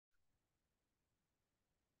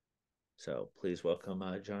So please welcome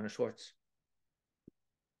Joanna Schwartz.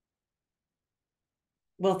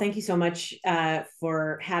 Well, thank you so much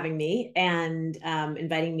for having me and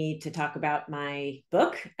inviting me to talk about my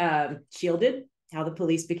book, Shielded: How the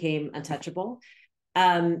Police Became Untouchable.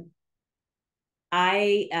 Um,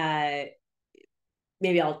 I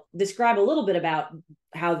maybe I'll describe a little bit about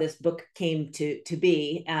how this book came to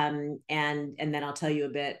be, and then I'll tell you a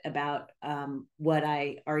bit about what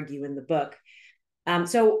I argue in the book.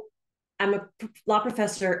 So I'm a law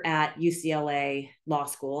professor at UCLA Law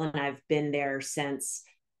School, and I've been there since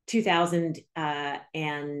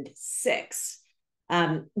 2006.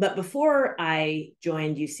 But before I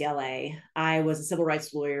joined UCLA, I was a civil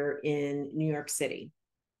rights lawyer in New York City.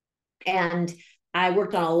 And I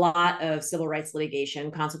worked on a lot of civil rights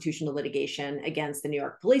litigation, constitutional litigation against the New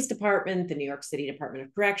York Police Department, the New York City Department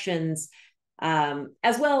of Corrections,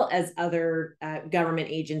 as well as other government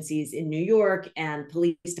agencies in New York and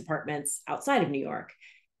police departments outside of New York.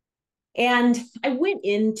 And I went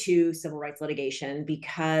into civil rights litigation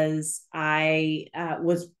because I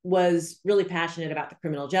was really passionate about the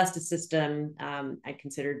criminal justice system. I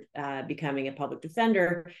considered becoming a public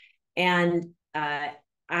defender, and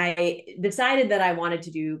I decided that I wanted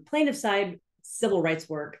to do plaintiff side civil rights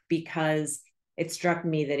work because it struck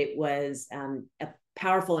me that it was a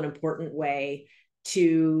powerful and important way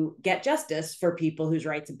to get justice for people whose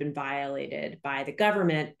rights have been violated by the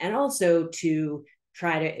government, and also to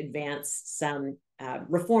try to advance some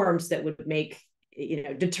reforms that would make,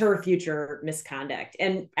 deter future misconduct.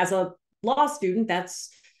 And as a law student, that's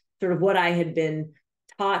sort of what I had been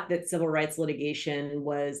taught that civil rights litigation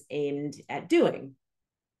was aimed at doing.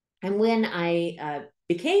 And when I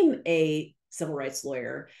became a civil rights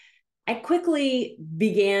lawyer, I quickly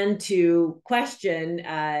began to question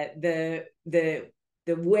the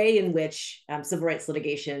way in which civil rights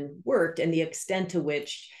litigation worked and the extent to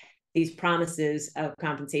which these promises of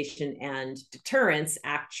compensation and deterrence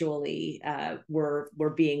actually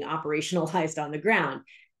were being operationalized on the ground.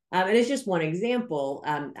 And it's just one example.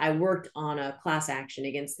 I worked on a class action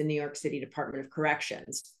against the New York City Department of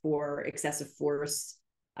Corrections for excessive force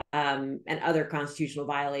and other constitutional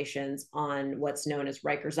violations on what's known as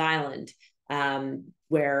Rikers Island,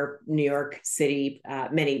 where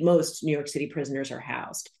most New York City prisoners are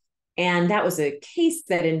housed. And that was a case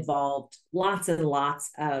that involved lots and lots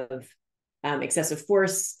of excessive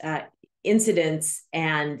force incidents,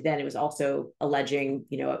 and then it was also alleging,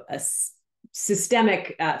 a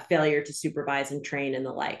systemic failure to supervise and train and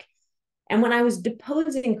the like. And when I was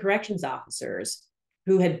deposing corrections officers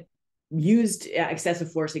who had used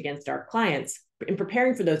excessive force against our clients, in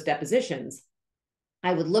preparing for those depositions,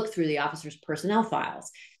 I would look through the officers' personnel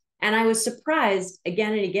files. And I was surprised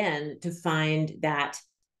again and again to find that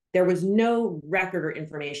there was no record or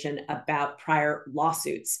information about prior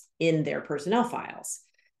lawsuits in their personnel files.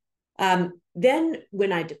 Then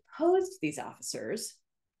when I deposed these officers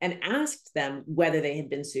and asked them whether they had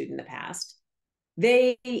been sued in the past,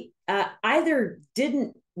 they either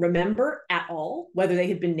didn't remember at all whether they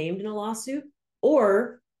had been named in a lawsuit,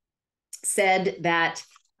 or said that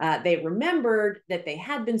they remembered that they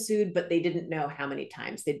had been sued, but they didn't know how many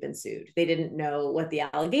times they'd been sued. They didn't know what the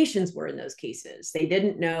allegations were in those cases. They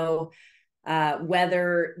didn't know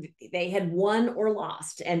whether they had won or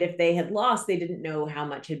lost. And if they had lost, they didn't know how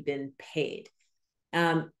much had been paid.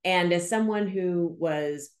 And as someone who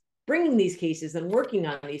was bringing these cases and working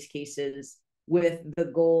on these cases with the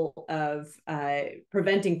goal of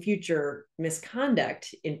preventing future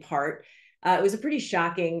misconduct in part, it was a pretty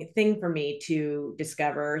shocking thing for me to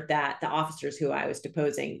discover that the officers who I was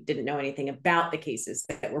deposing didn't know anything about the cases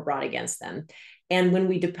that were brought against them. And when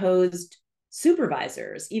we deposed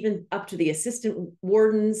supervisors, even up to the assistant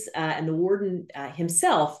wardens and the warden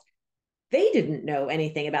himself, they didn't know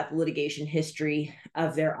anything about the litigation history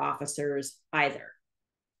of their officers either.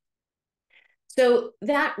 So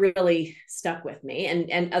that really stuck with me,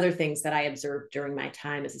 and other things that I observed during my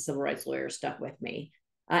time as a civil rights lawyer stuck with me.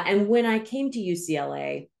 And when I came to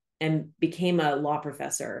UCLA and became a law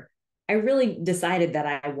professor, I really decided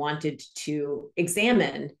that I wanted to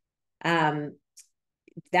examine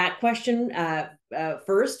that question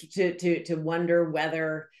first, to wonder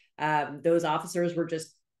whether those officers were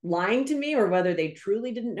just lying to me, or whether they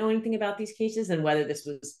truly didn't know anything about these cases, and whether this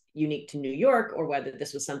was unique to New York, or whether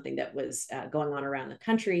this was something that was going on around the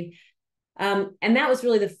country. And that was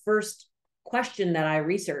really the first question that I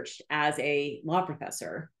researched as a law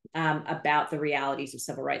professor about the realities of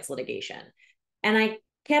civil rights litigation. And I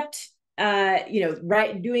kept,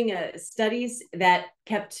 doing studies that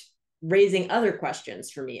kept raising other questions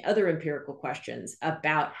for me, other empirical questions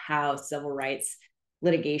about how civil rights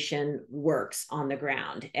litigation works on the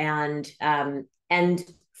ground. And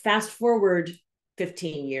fast forward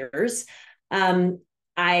 15 years,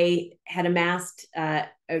 I had amassed a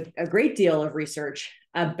great deal of research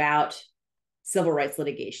about civil rights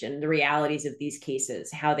litigation, the realities of these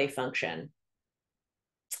cases, how they function.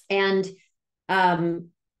 And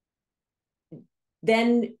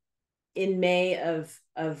then in May of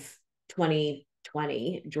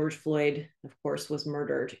 2020, George Floyd, of course, was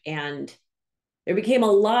murdered. And there became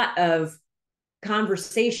a lot of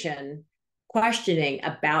conversation questioning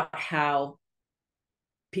about how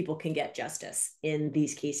people can get justice in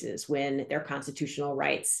these cases when their constitutional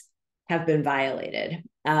rights have been violated.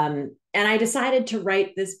 And I decided to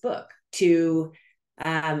write this book to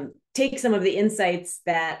take some of the insights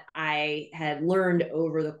that I had learned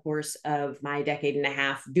over the course of my decade and a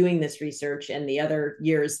half doing this research and the other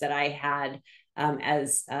years that I had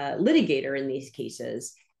as a litigator in these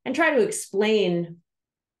cases, and try to explain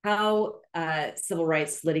how civil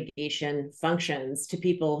rights litigation functions to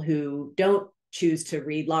people who don't choose to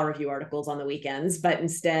read law review articles on the weekends, but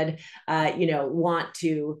instead, want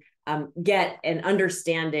to get an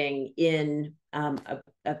understanding in a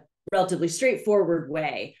relatively straightforward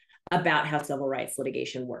way about how civil rights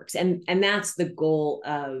litigation works. And that's the goal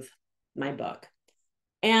of my book.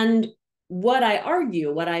 And what I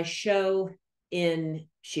argue, what I show in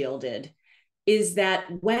Shielded, is that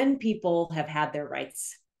when people have had their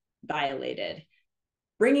rights violated,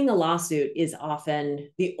 bringing a lawsuit is often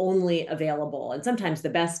the only available, and sometimes the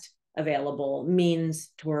best available,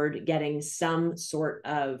 means toward getting some sort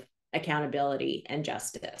of accountability and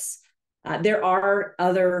justice. There are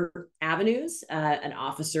other avenues. An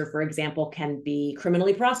officer, for example, can be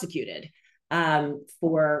criminally prosecuted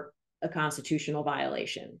for a constitutional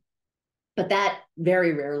violation, but that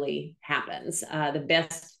very rarely happens. The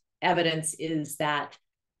best evidence is that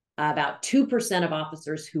about 2% of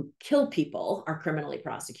officers who kill people are criminally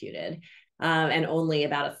prosecuted, and only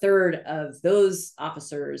about a third of those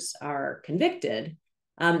officers are convicted.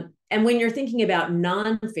 And when you're thinking about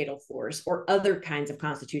non-fatal force or other kinds of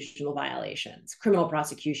constitutional violations, criminal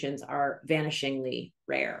prosecutions are vanishingly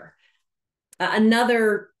rare.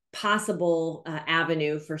 Another possible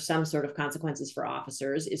avenue for some sort of consequences for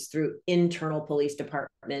officers is through internal police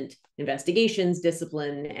department investigations,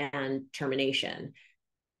 discipline, and termination.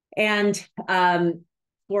 And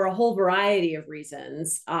for a whole variety of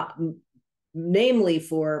reasons, namely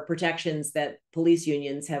for protections that police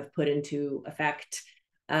unions have put into effect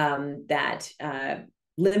that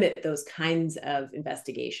limit those kinds of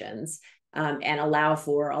investigations and allow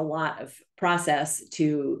for a lot of process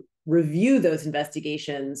to review those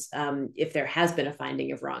investigations if there has been a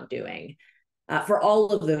finding of wrongdoing. For all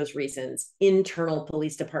of those reasons, internal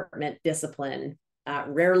police department discipline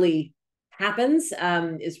rarely happens,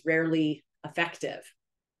 is rarely effective.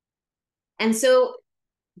 And so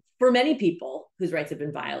for many people whose rights have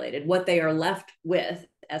been violated, what they are left with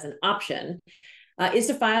as an option is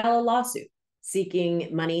to file a lawsuit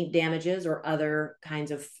seeking money damages or other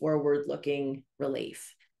kinds of forward-looking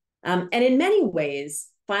relief. And in many ways,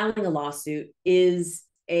 filing a lawsuit is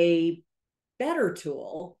a better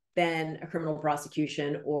tool than a criminal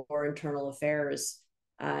prosecution or internal affairs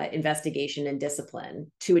investigation and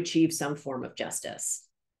discipline to achieve some form of justice.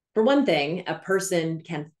 For one thing, a person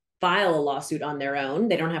can file a lawsuit on their own.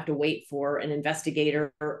 They don't have to wait for an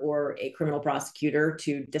investigator or a criminal prosecutor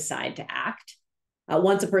to decide to act.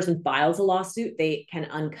 Once a person files a lawsuit, they can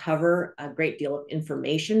uncover a great deal of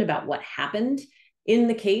information about what happened in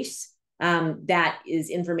the case. That is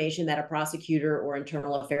information that a prosecutor or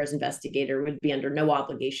internal affairs investigator would be under no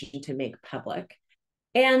obligation to make public.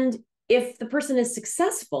 And if the person is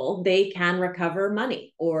successful, they can recover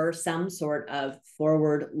money or some sort of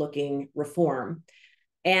forward-looking reform.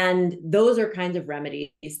 And those are kinds of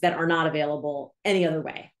remedies that are not available any other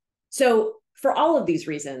way. So for all of these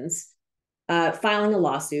reasons, filing a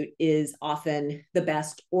lawsuit is often the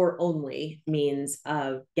best or only means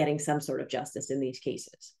of getting some sort of justice in these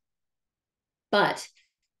cases. But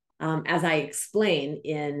as I explain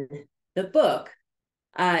in the book,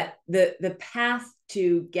 the path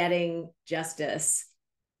to getting justice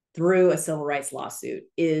through a civil rights lawsuit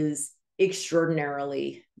is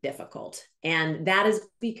extraordinarily difficult. And that is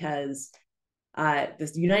because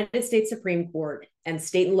the United States Supreme Court and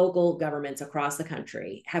state and local governments across the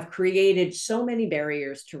country have created so many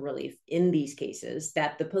barriers to relief in these cases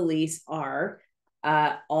that the police are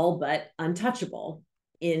all but untouchable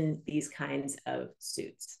in these kinds of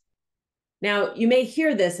suits. Now, you may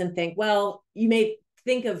hear this and think, well, you may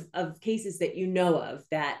think of cases that you know of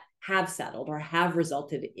that have settled or have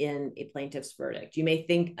resulted in a plaintiff's verdict. You may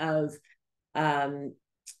think of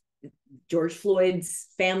George Floyd's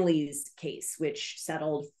family's case, which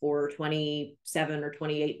settled for 27 or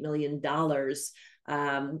 $28 million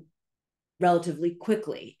relatively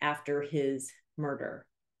quickly after his murder.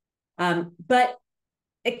 But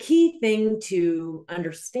a key thing to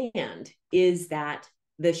understand is that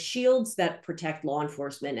the shields that protect law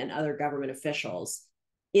enforcement and other government officials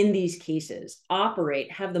in these cases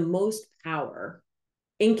have the most power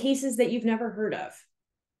in cases that you've never heard of,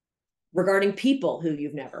 regarding people who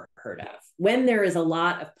you've never heard of. When there is a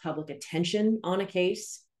lot of public attention on a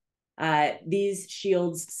case, these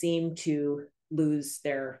shields seem to lose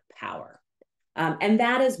their power. And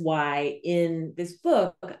that is why in this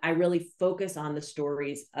book, I really focus on the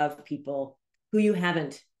stories of people who you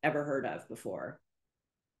haven't ever heard of before.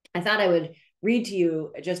 I thought I would read to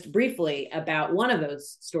you just briefly about one of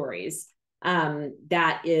those stories.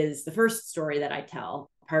 That is the first story that I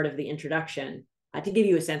tell, part of the introduction, to give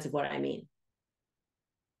you a sense of what I mean.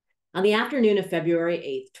 On the afternoon of February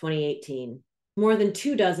 8th, 2018, more than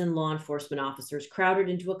 24 law enforcement officers crowded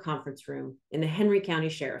into a conference room in the Henry County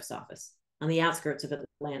Sheriff's Office on the outskirts of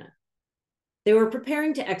Atlanta. They were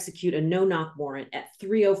preparing to execute a no-knock warrant at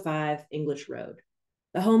 305 English Road,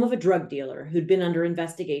 the home of a drug dealer who'd been under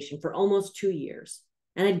investigation for almost 2 years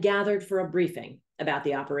and had gathered for a briefing about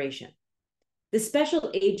the operation. The special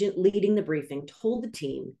agent leading the briefing told the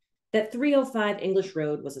team that 305 English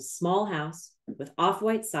Road was a small house with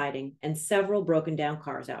off-white siding and several broken-down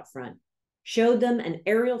cars out front, showed them an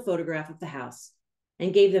aerial photograph of the house,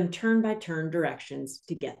 and gave them turn-by-turn directions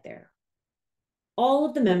to get there. All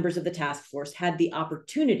of the members of the task force had the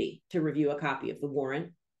opportunity to review a copy of the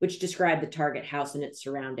warrant, which described the target house and its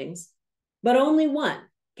surroundings, but only one,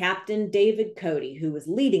 Captain David Cody, who was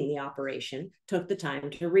leading the operation, took the time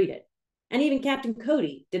to read it. And even Captain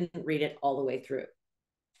Cody didn't read it all the way through.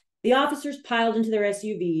 The officers piled into their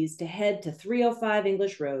SUVs to head to 305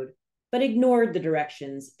 English Road, but ignored the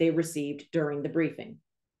directions they received during the briefing.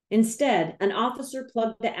 Instead, an officer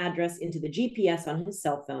plugged the address into the GPS on his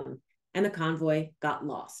cell phone, and the convoy got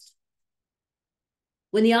lost.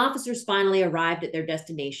 When the officers finally arrived at their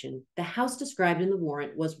destination, the house described in the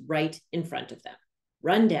warrant was right in front of them,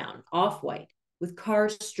 run down, off-white, with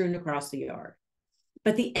cars strewn across the yard.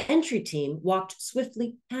 But the entry team walked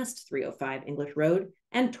swiftly past 305 English Road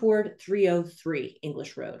and toward 303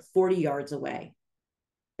 English Road, 40 yards away.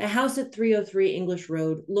 The house at 303 English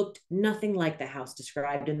Road looked nothing like the house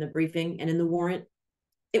described in the briefing and in the warrant.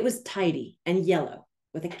 It was tidy and yellow,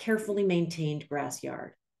 with a carefully maintained grass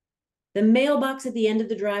yard. The mailbox at the end of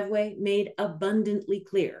the driveway made abundantly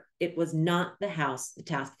clear it was not the house the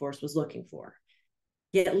task force was looking for.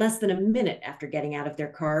 Yet less than a minute after getting out of their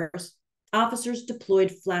cars, officers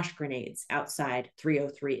deployed flash grenades outside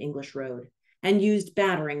 303 English Road and used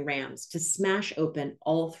battering rams to smash open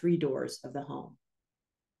all 3 doors of the home.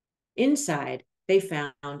 Inside, they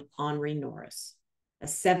found Henri Norris, a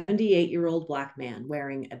 78-year-old Black man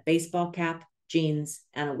wearing a baseball cap, jeans,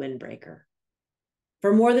 and a windbreaker.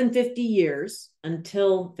 For more than 50 years,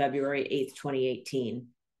 until February 8th, 2018,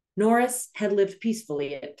 Norris had lived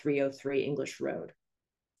peacefully at 303 English Road.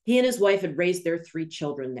 He and his wife had raised their 3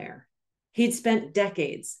 children there. He'd spent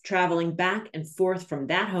decades traveling back and forth from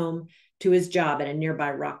that home to his job at a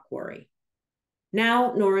nearby rock quarry.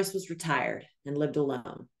 Now, Norris was retired and lived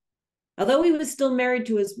alone. Although he was still married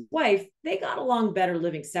to his wife, they got along better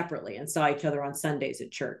living separately and saw each other on Sundays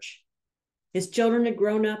at church. His children had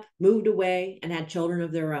grown up, moved away, and had children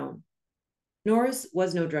of their own. Norris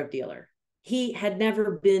was no drug dealer. He had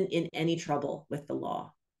never been in any trouble with the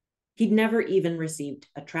law. He'd never even received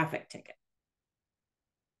a traffic ticket.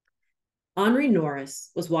 Henri Norris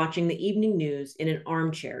was watching the evening news in an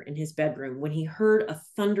armchair in his bedroom when he heard a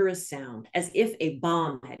thunderous sound, as if a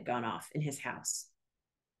bomb had gone off in his house.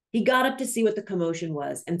 He got up to see what the commotion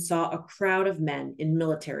was and saw a crowd of men in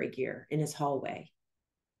military gear in his hallway.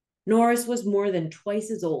 Norris was more than twice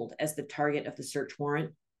as old as the target of the search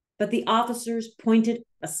warrant, but the officers pointed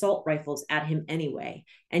assault rifles at him anyway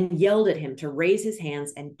and yelled at him to raise his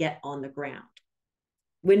hands and get on the ground.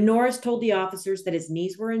 When Norris told the officers that his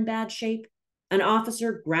knees were in bad shape, an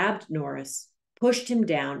officer grabbed Norris, pushed him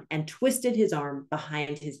down, and twisted his arm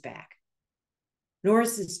behind his back.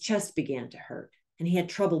 Norris's chest began to hurt, and he had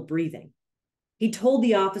trouble breathing. He told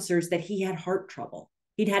the officers that he had heart trouble.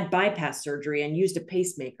 He'd had bypass surgery and used a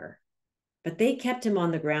pacemaker, but they kept him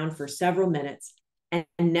on the ground for several minutes and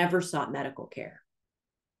never sought medical care.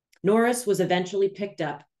 Norris was eventually picked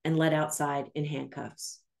up and led outside in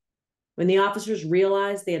handcuffs. When the officers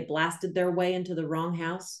realized they had blasted their way into the wrong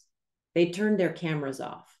house, they turned their cameras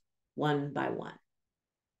off, one by one.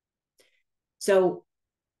 So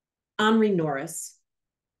Henri Norris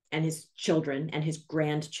and his children and his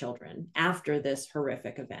grandchildren after this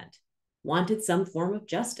horrific event wanted some form of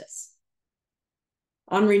justice.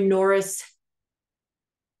 Henri Norris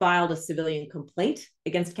filed a civilian complaint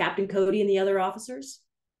against Captain Cody and the other officers.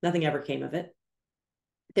 Nothing ever came of it.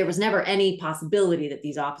 There was never any possibility that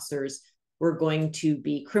these officers were going to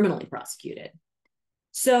be criminally prosecuted.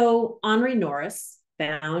 So Henri Norris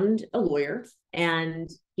found a lawyer, and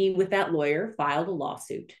he, with that lawyer, filed a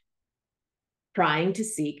lawsuit trying to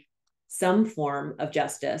seek some form of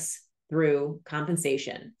justice through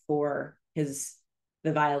compensation for the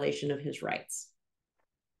violation of his rights.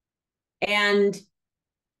 And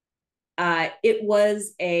it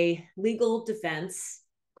was a legal defense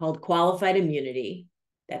called qualified immunity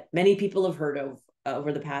that many people have heard of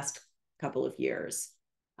over the past couple of years.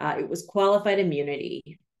 It was qualified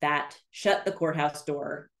immunity that shut the courthouse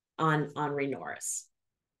door on Henri Norris.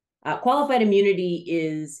 Qualified immunity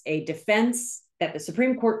is a defense that the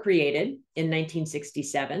Supreme Court created in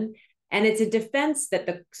 1967, and it's a defense that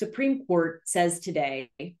the Supreme Court says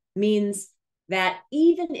today means that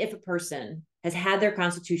even if a person has had their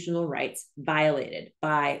constitutional rights violated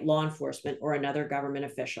by law enforcement or another government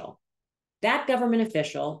official, that government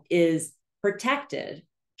official is protected,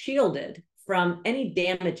 shielded from any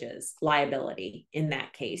damages liability in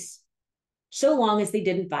that case, so long as they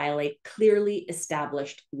didn't violate clearly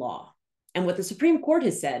established law. And what the Supreme Court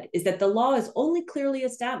has said is that the law is only clearly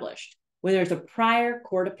established when there's a prior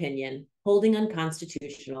court opinion holding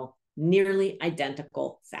unconstitutional, nearly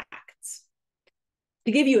identical facts.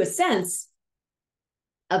 To give you a sense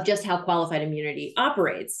of just how qualified immunity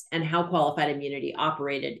operates and how qualified immunity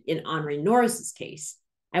operated in Henri Norris's case,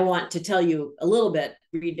 I want to tell you a little bit,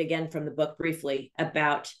 read again from the book briefly,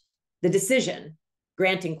 about the decision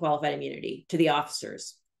granting qualified immunity to the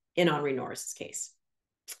officers in Henri Norris's case.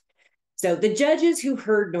 So the judges who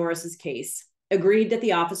heard Norris's case agreed that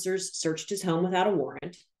the officers searched his home without a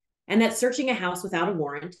warrant, and that searching a house without a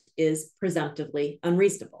warrant is presumptively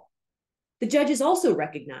unreasonable. The judges also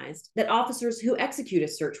recognized that officers who execute a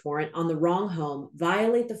search warrant on the wrong home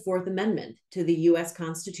violate the Fourth Amendment to the US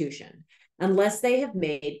Constitution unless they have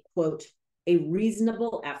made, quote, a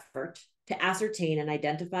reasonable effort to ascertain and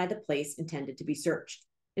identify the place intended to be searched.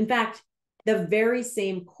 In fact, the very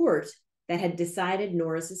same court that had decided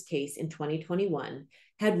Norris's case in 2021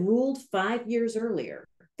 had ruled 5 years earlier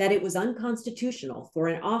that it was unconstitutional for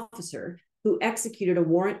an officer who executed a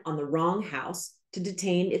warrant on the wrong house to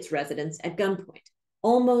detain its residents at gunpoint,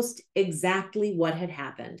 almost exactly what had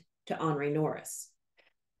happened to Henri Norris.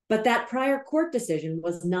 But that prior court decision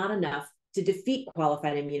was not enough to defeat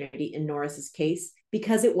qualified immunity in Norris's case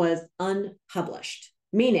because it was unpublished,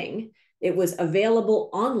 meaning it was available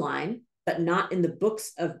online, but not in the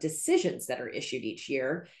books of decisions that are issued each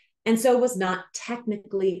year, and so was not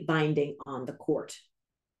technically binding on the court.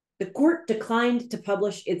 The court declined to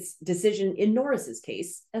publish its decision in Norris's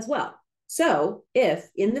case as well. So if,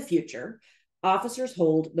 in the future, officers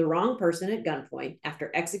hold the wrong person at gunpoint after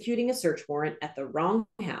executing a search warrant at the wrong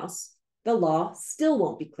house, the law still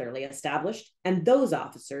won't be clearly established, and those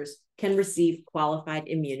officers can receive qualified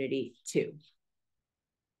immunity too.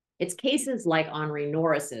 It's cases like Henri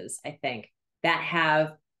Norris's, I think, that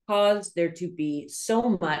have caused there to be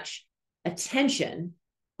so much attention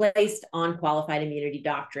placed on qualified immunity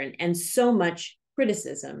doctrine and so much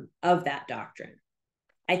criticism of that doctrine.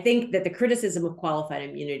 I think that the criticism of qualified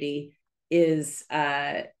immunity is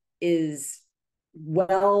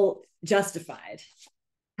well justified.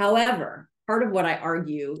 However, part of what I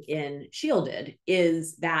argue in Shielded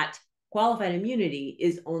is that qualified immunity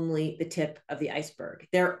is only the tip of the iceberg.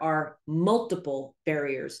 There are multiple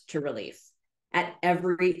barriers to relief at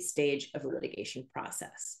every stage of the litigation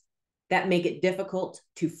process that make it difficult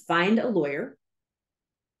to find a lawyer,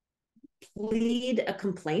 plead a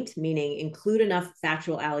complaint, meaning include enough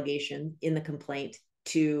factual allegation in the complaint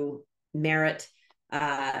to merit,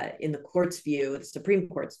 in the court's view, the Supreme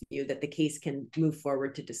Court's view, that the case can move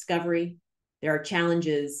forward to discovery. There are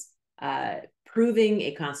challenges proving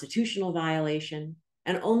a constitutional violation,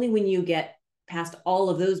 and only when you get past all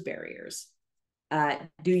of those barriers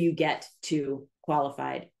do you get to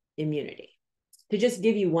qualified immunity. To just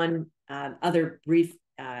give you one other brief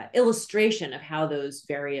illustration of how those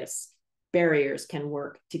various barriers can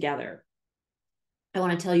work together, I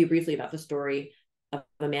want to tell you briefly about the story of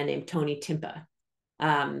a man named Tony Timpa.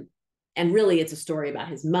 And really, it's a story about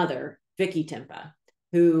his mother, Vicky Timpa,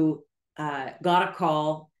 who got a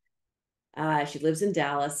call. She lives in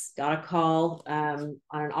Dallas, got a call on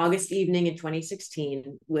an August evening in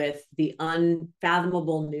 2016 with the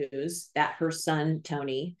unfathomable news that her son,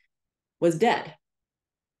 Tony, was dead.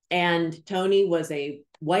 And Tony was a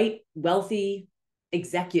white, wealthy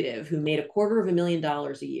executive who made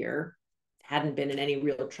 $250,000 a year, hadn't been in any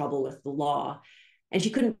real trouble with the law, and she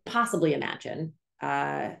couldn't possibly imagine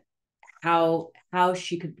how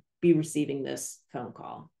she could be receiving this phone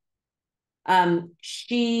call.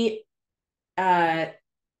 She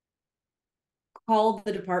called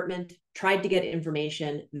the department, tried to get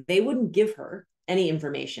information. They wouldn't give her any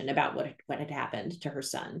information about what had happened to her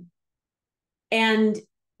son. And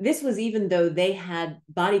this was even though they had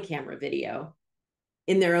body camera video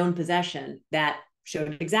in their own possession that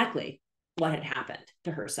showed exactly what had happened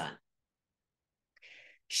to her son.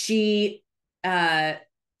 She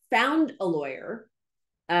found a lawyer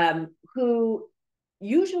who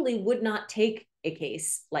usually would not take a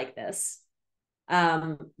case like this,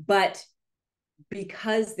 but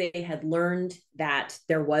because they had learned that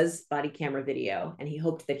there was body camera video and he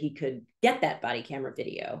hoped that he could get that body camera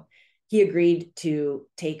video, he agreed to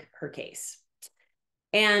take her case.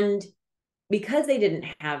 And because they didn't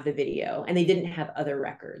have the video and they didn't have other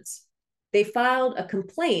records, they filed a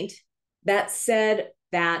complaint that said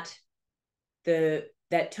that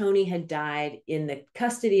Tony had died in the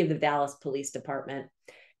custody of the Dallas Police Department,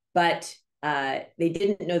 but they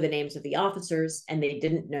didn't know the names of the officers and they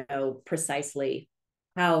didn't know precisely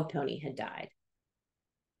how Tony had died.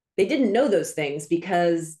 They didn't know those things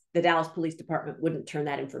because the Dallas Police Department wouldn't turn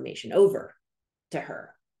that information over to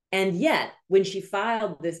her. And yet, when she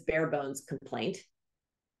filed this bare bones complaint,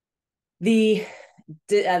 the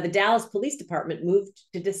Dallas Police Department moved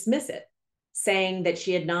to dismiss it, saying that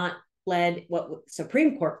she had not pled what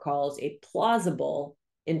Supreme Court calls a plausible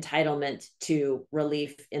entitlement to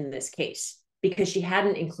relief in this case, because she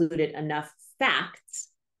hadn't included enough facts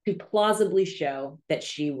to plausibly show that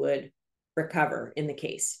she would recover in the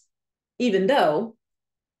case, even though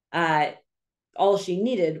all she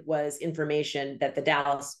needed was information that the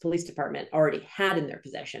Dallas Police Department already had in their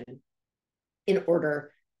possession in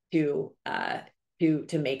order to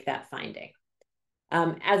make that finding.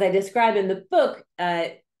 As I describe in the book,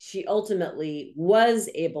 she ultimately was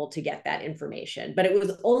able to get that information, but it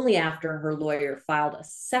was only after her lawyer filed a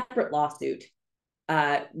separate lawsuit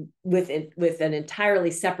with an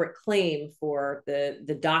entirely separate claim for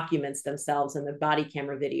the documents themselves and the body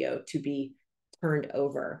camera video to be turned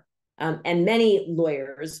over. And many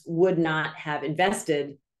lawyers would not have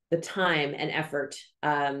invested the time and effort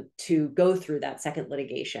to go through that second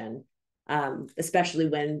litigation, especially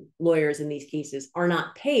when lawyers in these cases are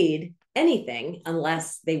not paid anything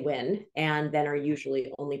unless they win, and then are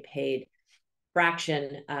usually only paid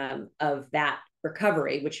fraction of that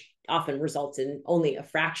recovery, which often results in only a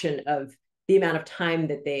fraction of the amount of time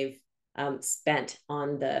that they've spent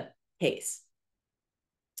on the case.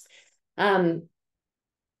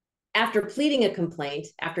 After pleading a complaint,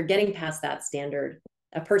 after getting past that standard,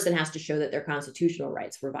 a person has to show that their constitutional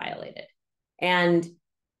rights were violated. And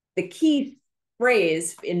the key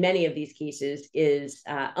phrase in many of these cases is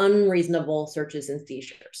unreasonable searches and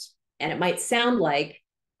seizures. And it might sound like,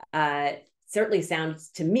 certainly sounds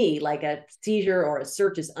to me like a seizure or a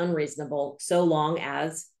search is unreasonable so long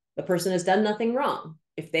as the person has done nothing wrong.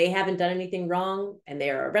 If they haven't done anything wrong and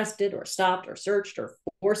they are arrested or stopped or searched or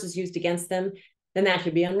force is used against them, then that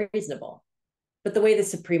should be unreasonable. But the way the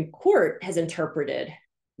Supreme Court has interpreted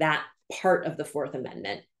that part of the Fourth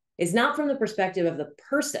Amendment is not from the perspective of the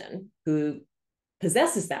person who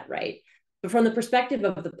possesses that right, but from the perspective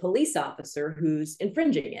of the police officer who's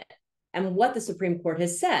infringing it. And what the Supreme Court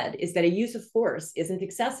has said is that a use of force isn't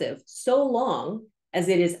excessive so long as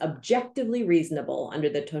it is objectively reasonable under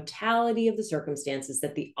the totality of the circumstances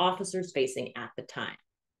that the officer is facing at the time.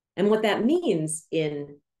 And what that means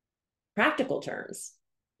in practical terms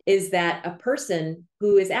is that a person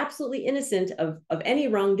who is absolutely innocent of any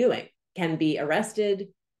wrongdoing can be arrested,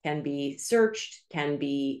 can be searched, can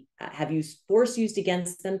be have force used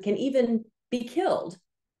against them, can even be killed,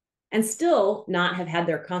 and still not have had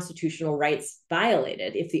their constitutional rights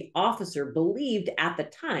violated if the officer believed at the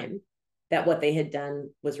time that what they had done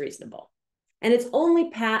was reasonable. And it's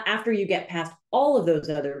only after you get past all of those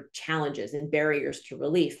other challenges and barriers to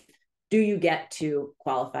relief do you get to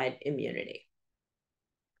qualified immunity.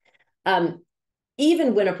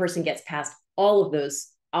 Even when a person gets past all of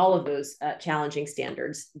those challenging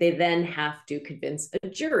standards, they then have to convince a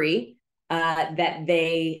jury that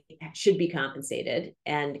they should be compensated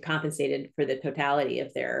and compensated for the totality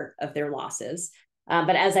of their losses.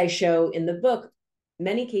 But as I show in the book,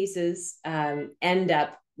 many cases end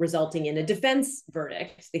up resulting in a defense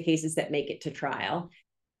verdict, the cases that make it to trial.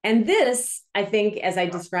 And this, I think, as I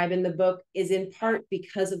describe in the book, is in part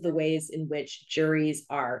because of the ways in which juries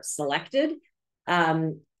are selected.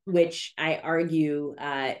 which I argue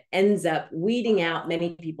ends up weeding out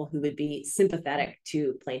many people who would be sympathetic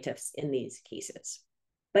to plaintiffs in these cases.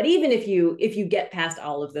 But even if you get past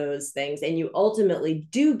all of those things and you ultimately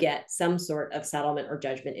do get some sort of settlement or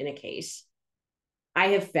judgment in a case, I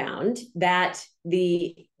have found that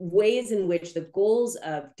the ways in which the goals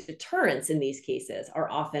of deterrence in these cases are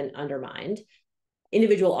often undermined.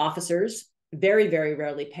 Individual officers very, very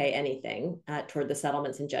rarely pay anything toward the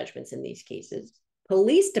settlements and judgments in these cases.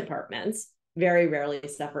 Police departments very rarely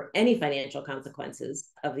suffer any financial consequences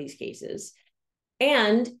of these cases.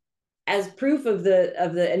 And as proof of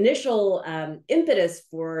the initial impetus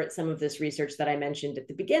for some of this research that I mentioned at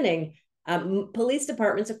the beginning, police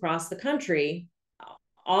departments across the country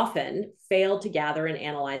often fail to gather and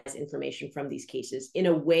analyze information from these cases in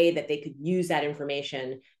a way that they could use that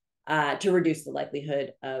information to reduce the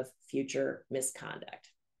likelihood of future misconduct.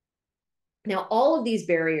 Now, all of these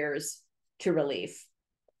barriers to relief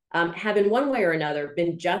have in one way or another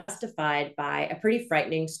been justified by a pretty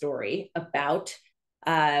frightening story about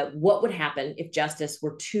what would happen if justice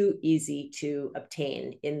were too easy to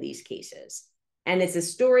obtain in these cases. And it's a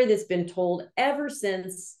story that's been told ever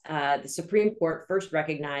since the Supreme Court first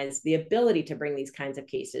recognized the ability to bring these kinds of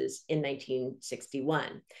cases in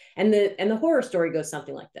 1961. And the horror story goes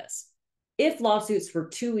something like this. If lawsuits were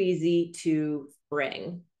too easy to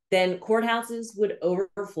bring, then courthouses would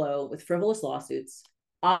overflow with frivolous lawsuits.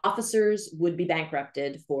 Officers would be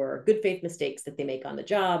bankrupted for good faith mistakes that they make on the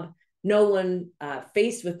job. No one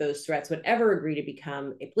faced with those threats would ever agree to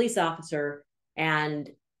become a police officer, and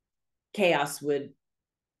chaos would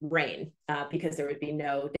reign because there would be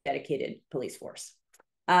no dedicated police force.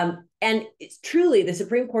 And it's truly the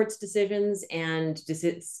Supreme Court's decisions and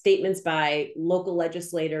statements by local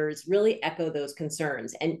legislators really echo those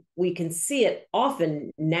concerns. And we can see it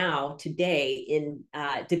often now today in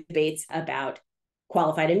debates about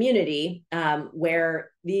qualified immunity,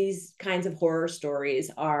 where these kinds of horror stories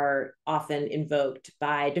are often invoked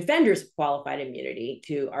by defenders of qualified immunity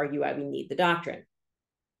to argue why we need the doctrine.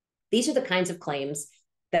 These are the kinds of claims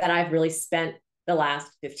that I've really spent the last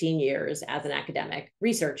 15 years as an academic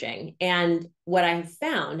researching. And what I have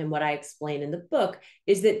found and what I explain in the book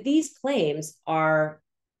is that these claims are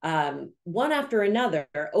one after another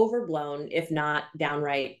overblown, if not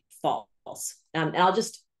downright false. And I'll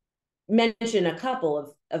just mention a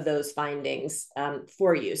couple of those findings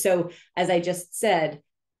for you. So as I just said,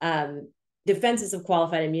 defenses of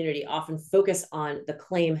qualified immunity often focus on the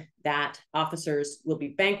claim that officers will be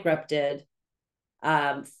bankrupted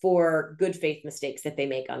for good faith mistakes that they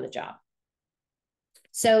make on the job.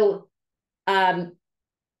 So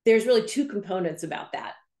there's really two components about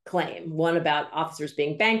that claim, one about officers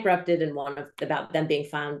being bankrupted and one about them being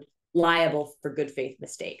found liable for good faith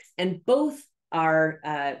mistakes. And both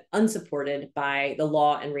are unsupported by the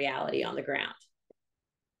law and reality on the ground.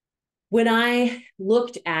 When I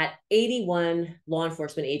looked at 81 law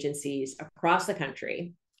enforcement agencies across the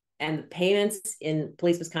country and the payments in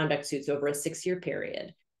police misconduct suits over a 6-year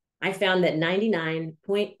period, I found that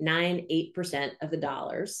 99.98% of the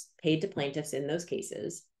dollars paid to plaintiffs in those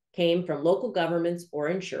cases came from local governments or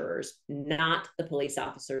insurers, not the police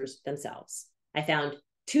officers themselves. I found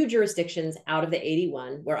 2 jurisdictions out of the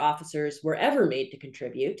 81 where officers were ever made to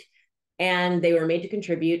contribute, and they were made to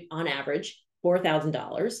contribute on average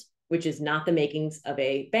 $4,000, which is not the makings of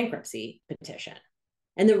a bankruptcy petition.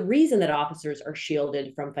 And the reason that officers are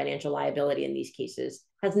shielded from financial liability in these cases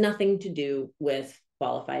has nothing to do with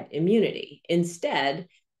qualified immunity. Instead,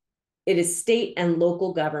 it is state and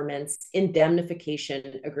local governments'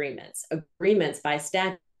 indemnification agreements by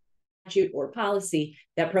statute or policy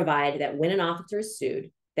that provide that when an officer is sued,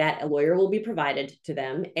 that a lawyer will be provided to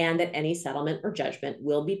them and that any settlement or judgment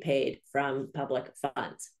will be paid from public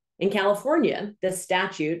funds. In California, the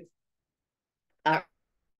statute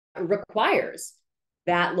requires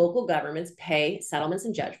that local governments pay settlements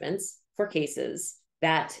and judgments for cases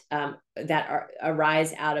that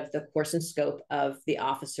arise out of the course and scope of the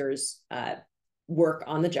officer's work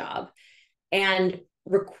on the job, and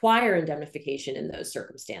require indemnification in those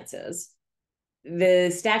circumstances. The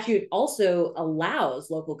statute also allows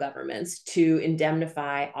local governments to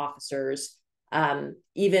indemnify officers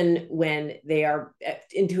even when they are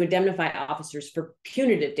to indemnify officers for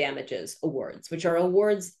punitive damages awards, which are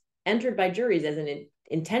awards entered by juries as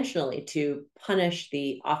intentionally to punish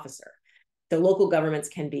the officer. The local governments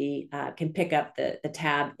can pick up the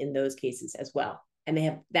tab in those cases as well, and they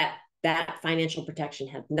have that financial protection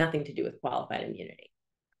has nothing to do with qualified immunity.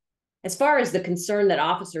 As far as the concern that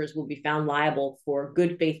officers will be found liable for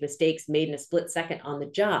good faith mistakes made in a split second on the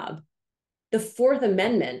job, the Fourth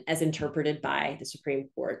Amendment, as interpreted by the Supreme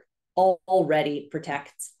Court, already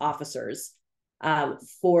protects officers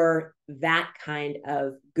for that kind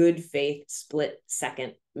of good faith split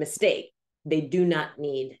second mistake. They do not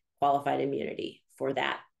need qualified immunity for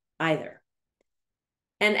that either.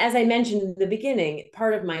 And as I mentioned in the beginning,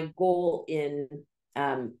 part of my goal in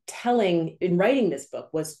writing this book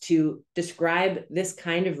was to describe this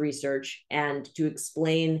kind of research and to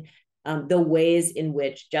explain the ways in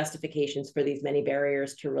which justifications for these many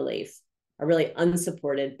barriers to relief are really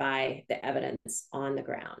unsupported by the evidence on the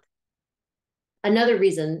ground. Another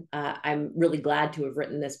reason I'm really glad to have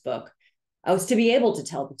written this book was to be able to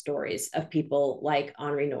tell the stories of people like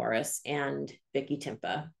Henri Norris and Vicky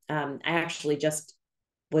Timpa. I actually just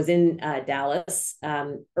was in Dallas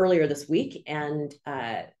earlier this week and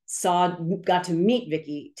got to meet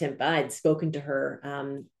Vicky Timpa. I'd spoken to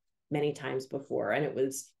her many times before,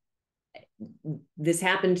 and this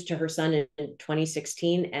happened to her son in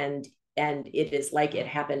 2016, and it is like it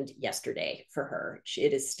happened yesterday for her.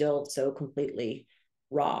 It is still so completely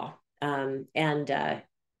raw.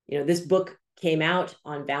 This book came out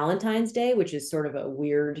on Valentine's Day, which is sort of a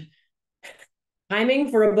weird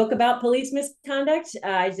timing for a book about police misconduct.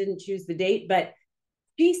 I didn't choose the date, but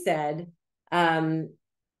she said that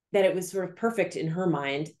it was sort of perfect in her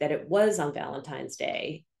mind that it was on Valentine's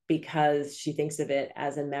Day because she thinks of it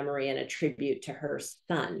as a memory and a tribute to her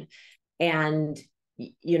son. And,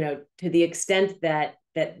 to the extent that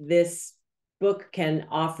this book can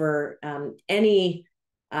offer any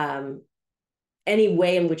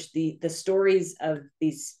way in which the stories of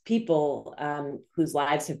these people whose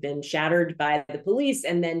lives have been shattered by the police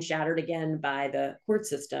and then shattered again by the court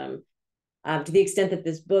system, to the extent that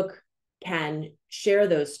this book can share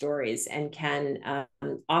those stories and can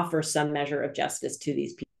offer some measure of justice to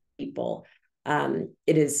these people,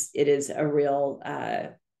 it is a real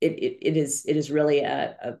it is really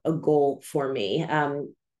a goal for me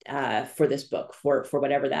for this book, for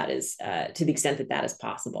whatever that is, to the extent that is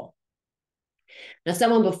possible. Now,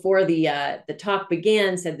 someone before the talk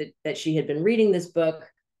began said that she had been reading this book.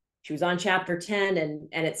 She was on chapter 10,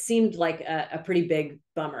 and it seemed like a pretty big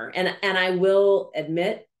bummer. And I will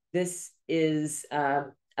admit, this is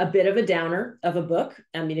a bit of a downer of a book.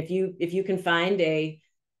 I mean, if you can find a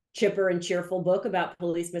chipper and cheerful book about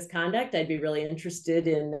police misconduct, I'd be really interested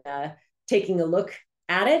in taking a look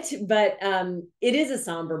at it. But it is a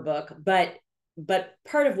somber book. But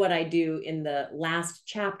part of what I do in the last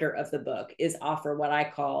chapter of the book is offer what I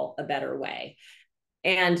call a better way.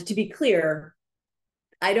 And to be clear,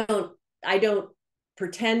 I don't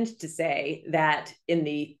pretend to say that in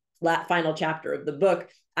the final chapter of the book,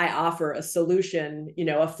 I offer a solution,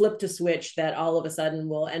 a flip to switch that all of a sudden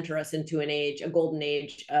will enter us into a golden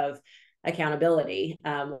age of accountability,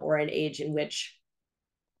 or an age in which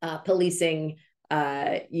policing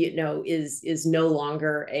is no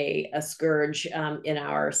longer a scourge in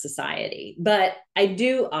our society. But I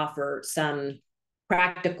do offer some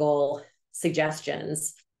practical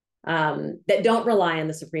suggestions that don't rely on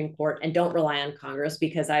the Supreme Court and don't rely on Congress,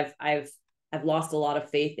 because I've lost a lot of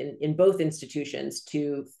faith in both institutions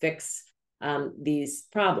to fix these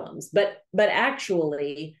problems. But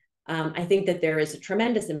actually, I think that there is a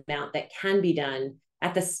tremendous amount that can be done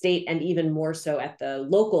at the state and even more so at the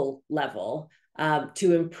local level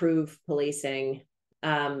to improve policing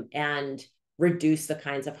and reduce the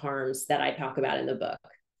kinds of harms that I talk about in the book.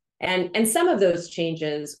 And some of those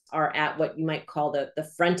changes are at what you might call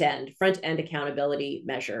the front end accountability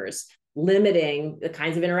measures, limiting the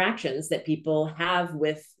kinds of interactions that people have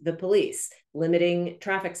with the police, limiting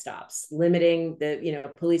traffic stops, limiting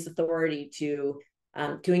the police authority to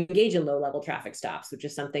engage in low-level traffic stops, which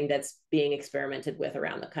is something that's being experimented with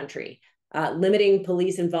around the country, limiting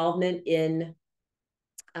police involvement in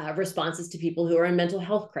responses to people who are in mental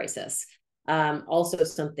health crisis, also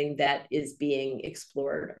something that is being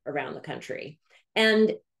explored around the country.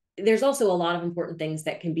 And there's also a lot of important things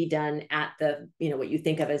that can be done at the, what you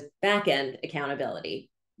think of as back-end accountability,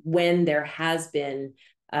 when there has been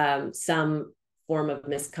some form of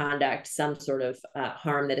misconduct, some sort of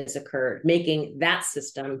harm that has occurred, making that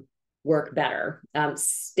system work better.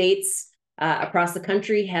 States across the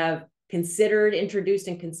country have introduced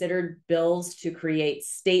and considered bills to create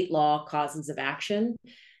state law causes of action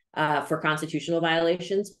for constitutional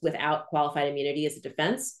violations without qualified immunity as a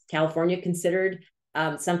defense. California considered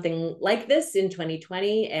something like this in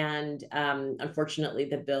 2020, and unfortunately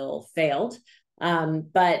the bill failed.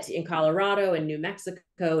 But in Colorado and New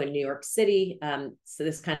Mexico and New York City, so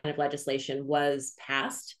this kind of legislation was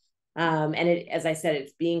passed. And as I said,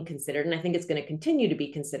 it's being considered, and I think it's going to continue to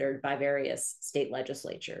be considered by various state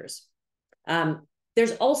legislatures.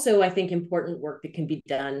 There's also, I think, important work that can be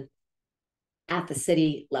done at the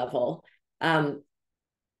city level.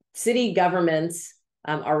 City governments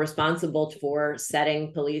are responsible for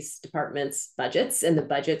setting police departments' budgets and the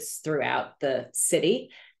budgets throughout the city.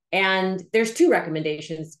 And there's two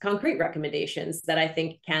recommendations, concrete recommendations, that I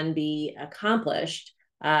think can be accomplished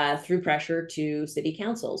through pressure to city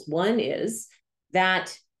councils. One is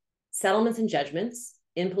that settlements and judgments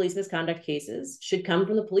in police misconduct cases should come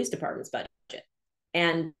from the police department's budget.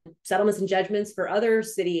 And settlements and judgments for other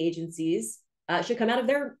city agencies should come out of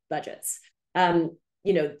their budgets.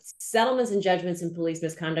 Settlements and judgments in police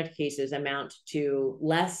misconduct cases amount to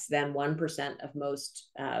less than 1% of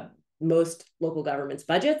most local governments'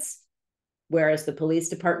 budgets, whereas the police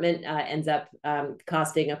department ends up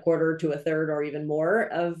costing a quarter to a third or even more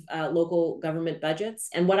of local government budgets.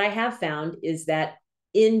 And what I have found is that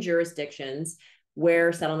in jurisdictions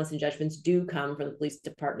where settlements and judgments do come from the police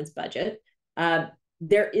department's budget,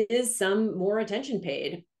 there is some more attention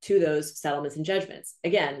paid to those settlements and judgments.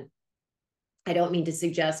 Again, I don't mean to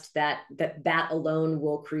suggest that alone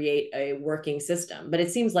will create a working system, but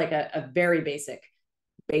it seems like a very basic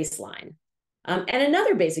baseline. And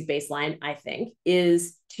another basic baseline, I think,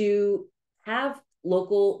 is to have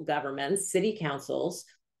local governments, city councils,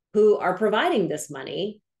 who are providing this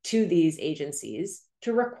money to these agencies,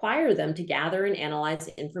 to require them to gather and analyze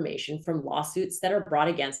information from lawsuits that are brought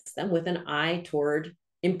against them with an eye toward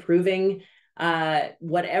improving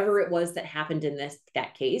whatever it was that happened in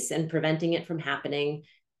that case and preventing it from happening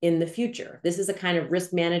in the future. This is a kind of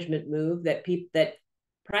risk management move that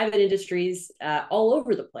private industries all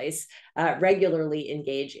over the place regularly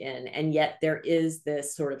engage in. And yet there is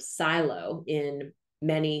this sort of silo in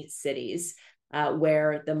many cities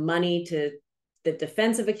where the money to the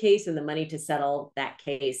defense of a case and the money to settle that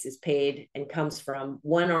case is paid and comes from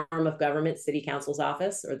one arm of government, city council's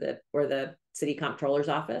office or the city comptroller's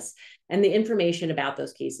office. And the information about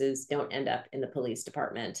those cases don't end up in the police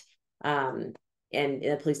department and in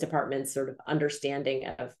the police department's sort of understanding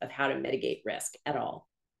of how to mitigate risk at all.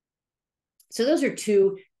 So those are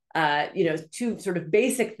two sort of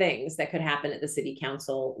basic things that could happen at the city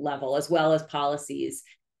council level, as well as policies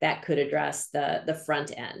that could address the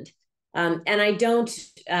front end. And I don't,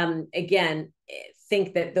 again,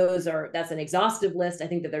 think that that's an exhaustive list. I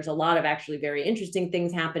think that there's a lot of actually very interesting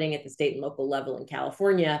things happening at the state and local level in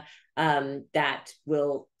California that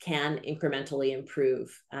can incrementally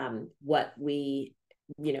improve the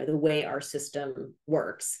way our system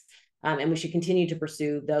works. And we should continue to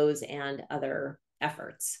pursue those and other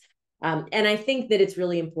efforts. And I think that it's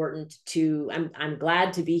really important I'm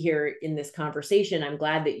glad to be here in this conversation. I'm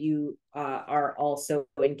glad that you are also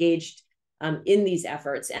engaged in these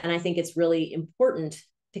efforts. And I think it's really important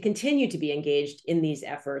to continue to be engaged in these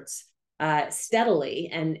efforts steadily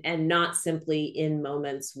and not simply in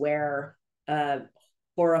moments where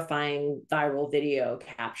horrifying viral video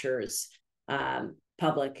captures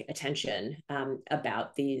public attention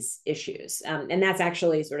about these issues. And that's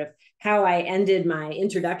actually sort of how I ended my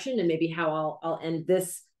introduction and maybe how I'll end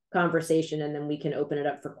this conversation, and then we can open it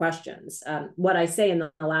up for questions. What I say in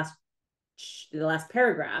the last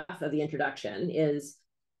paragraph of the introduction is,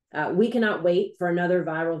 we cannot wait for another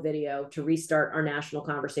viral video to restart our national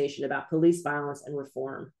conversation about police violence and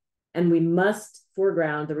reform. And we must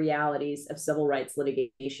foreground the realities of civil rights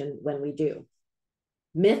litigation when we do.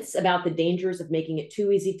 Myths about the dangers of making it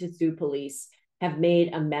too easy to sue police have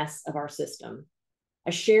made a mess of our system.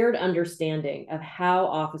 A shared understanding of how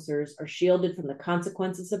officers are shielded from the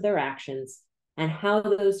consequences of their actions and how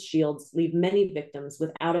those shields leave many victims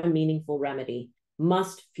without a meaningful remedy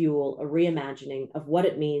must fuel a reimagining of what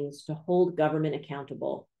it means to hold government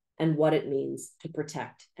accountable and what it means to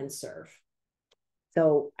protect and serve.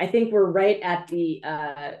 So I think we're right at the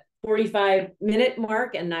 45-minute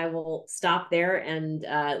mark, and I will stop there and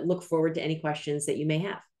look forward to any questions that you may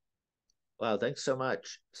have. Wow, thanks so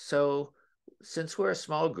much. So since we're a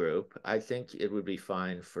small group, I think it would be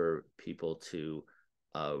fine for people to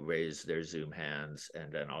raise their Zoom hands,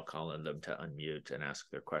 and then I'll call on them to unmute and ask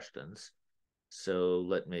their questions. So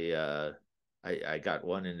let me, I got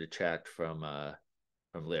one in the chat from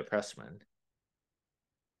Leah Pressman.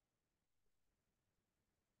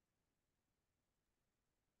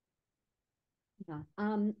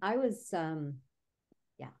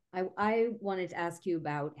 Yeah, I wanted to ask you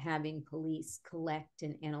about having police collect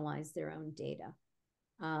and analyze their own data.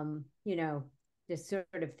 Just sort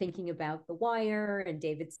of thinking about The Wire and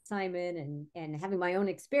David Simon and having my own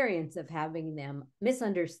experience of having them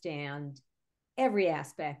misunderstand every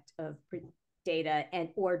aspect of data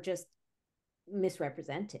or just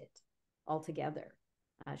misrepresent it altogether.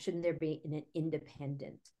 Shouldn't there be an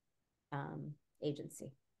independent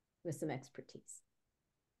agency with some expertise?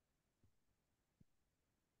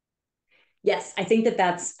 Yes, I think that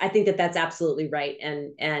that's absolutely right.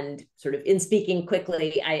 And sort of in speaking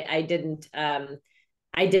quickly, I didn't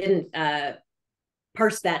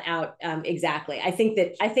parse that out exactly. I think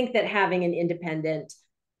that having an independent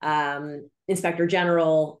inspector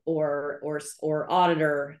general or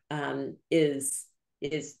auditor is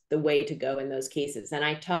the way to go in those cases. And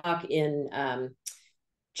I talk in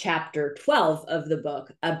chapter 12 of the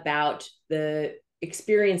book about the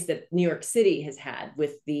experience that New York City has had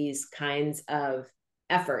with these kinds of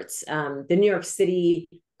efforts. The New York City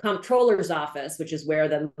Comptroller's Office, which is where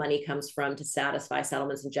the money comes from to satisfy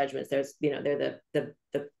settlements and judgments. They're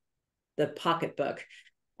the pocketbook.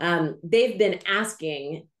 They've been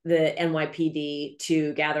asking the NYPD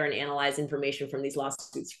to gather and analyze information from these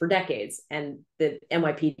lawsuits for decades, and the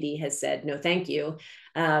NYPD has said no, thank you.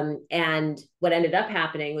 And what ended up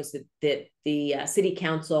happening was that the city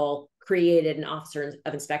council created an officer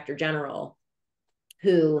of inspector general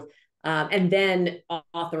who and then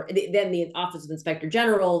the Office of Inspector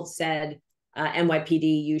General said,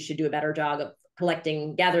 NYPD, you should do a better job of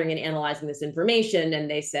collecting, gathering, and analyzing this information. And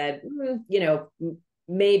they said,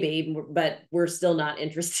 maybe, but we're still not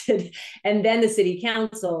interested. And then the city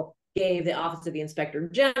council gave the Office of the Inspector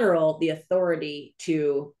General the authority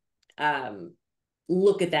to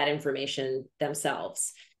look at that information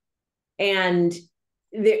themselves. And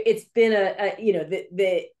it's been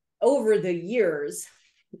over the years,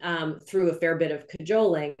 through a fair bit of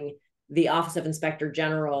cajoling, the Office of Inspector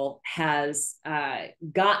General has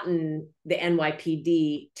gotten the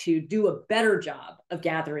NYPD to do a better job of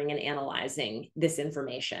gathering and analyzing this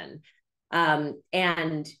information.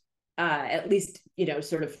 And at least,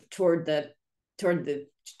 sort of toward the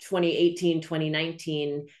 2018,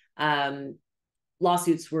 2019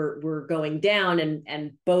 lawsuits were going down,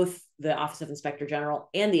 and both the Office of Inspector General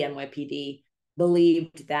and the NYPD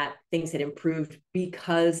believed that things had improved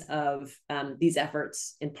because of these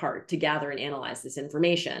efforts, in part, to gather and analyze this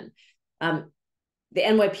information. The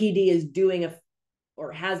NYPD is doing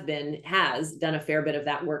has done a fair bit of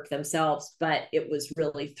that work themselves, but it was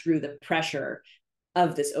really through the pressure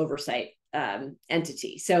of this oversight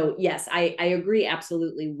entity. So yes, I agree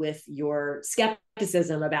absolutely with your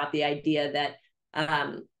skepticism about the idea that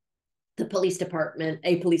a police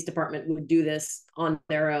department would do this on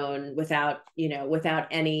their own without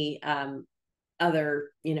any other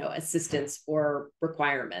assistance or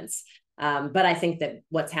requirements. But I think that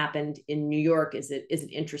what's happened in New York is an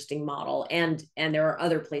interesting model, and there are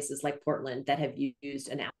other places like Portland that have used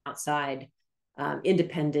an outside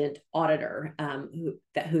independent auditor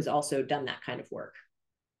who's also done that kind of work.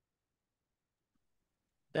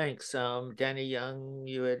 Thanks. Danny Young,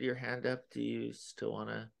 you had your hand up. Do you still want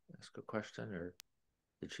to ask a question, or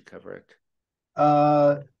did she cover it?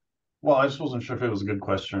 Well, I just wasn't sure if it was a good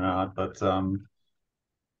question or not, but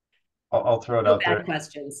I'll throw it out there.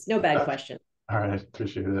 No bad questions. All right,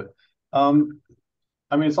 appreciate it. I mean,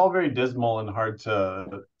 it's all very dismal and hard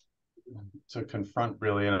to confront,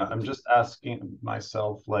 really, and I'm just asking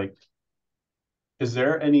myself, like, is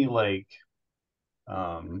there any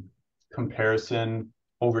comparison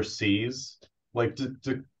overseas? Like,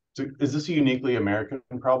 is this a uniquely American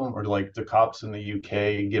problem, or do cops in the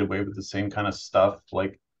UK get away with the same kind of stuff?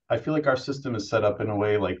 Like, I feel like our system is set up in a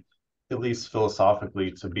way, like, at least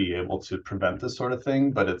philosophically, to be able to prevent this sort of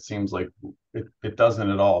thing, but it seems like it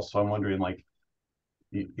doesn't at all. So I'm wondering, like,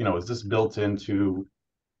 is this built into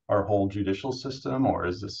our whole judicial system, or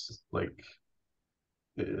is this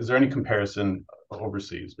is there any comparison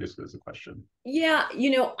overseas, basically, is the question. Yeah,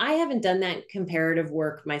 I haven't done that comparative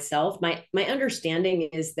work myself. My understanding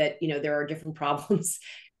is that there are different problems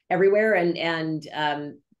everywhere, and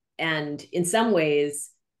in some ways,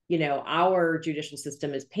 our judicial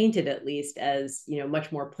system is painted, at least, as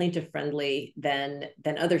much more plaintiff friendly than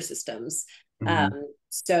other systems. Mm-hmm.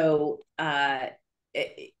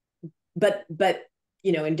 But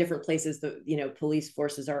in different places, the police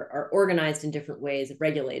forces are organized in different ways,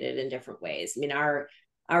 regulated in different ways. I mean, our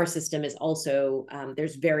system is also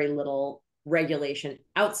there's very little regulation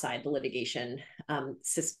outside the litigation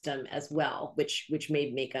system as well, which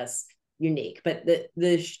may make us unique. But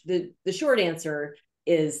the short answer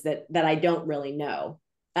is that I don't really know.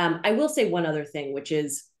 I will say one other thing, which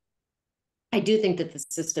is I do think that the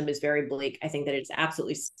system is very bleak. I think that it's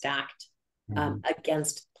absolutely stacked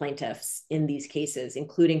against plaintiffs in these cases,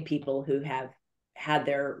 including people who have had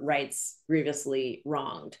their rights grievously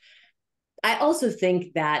wronged. I also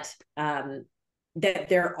think that that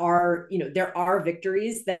there are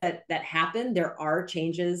victories that happen. There are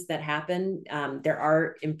changes that happen. There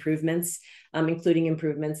are improvements, including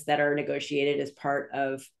improvements that are negotiated as part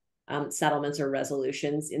of settlements or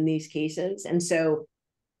resolutions in these cases. And so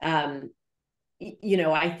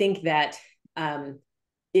I think that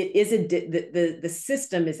it is the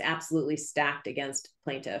system is absolutely stacked against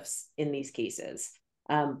plaintiffs in these cases.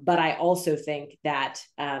 But I also think that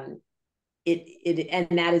it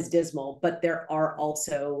and that is dismal, but there are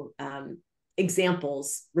also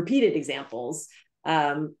repeated examples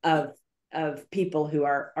of people who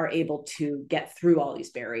are able to get through all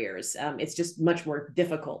these barriers. It's just much more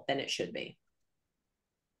difficult than it should be.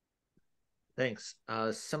 Thanks.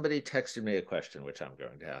 Somebody texted me a question, which I'm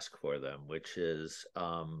going to ask for them, which is,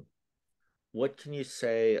 what can you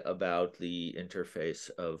say about the interface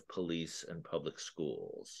of police and public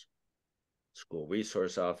schools, school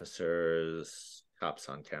resource officers, cops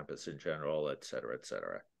on campus in general, et cetera, et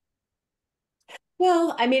cetera?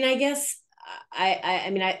 Well, I mean, I guess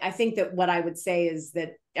I think that what I would say is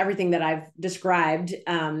that everything that I've described,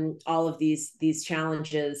 all of these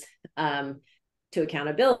challenges to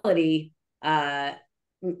accountability,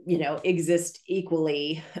 exist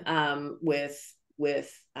equally with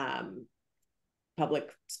public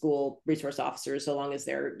school resource officers, so long as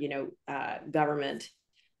they're government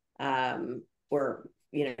or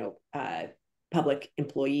public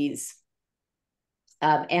employees.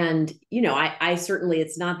 And I certainly,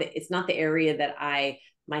 it's not the area that I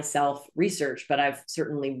myself research, but I've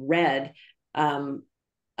certainly read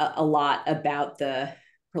a lot about the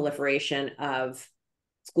proliferation of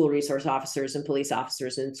school resource officers and police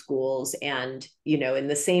officers in schools. And in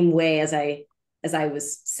the same way as I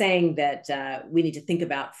was saying that we need to think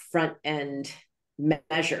about front end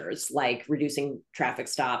measures like reducing traffic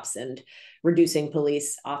stops and reducing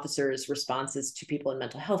police officers' responses to people in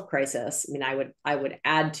mental health crisis. I mean, I would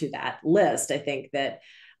add to that list. I think that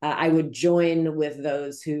I would join with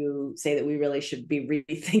those who say that we really should be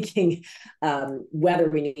rethinking whether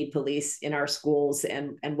we need police in our schools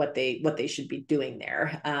and what they should be doing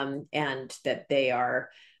there, and that they are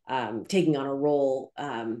taking on a role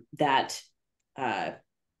that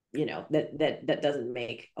doesn't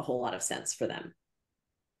make a whole lot of sense for them.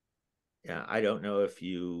 Yeah, I don't know if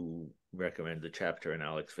you recommend the chapter in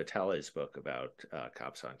Alex Vitale's book about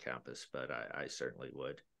cops on campus, but I certainly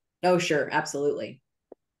would. Oh, sure. Absolutely.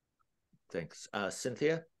 Thanks.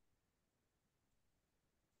 Cynthia?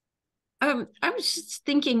 I was just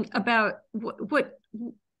thinking about what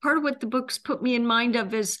part of what the books put me in mind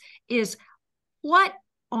of is what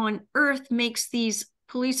on earth makes these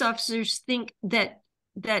police officers think that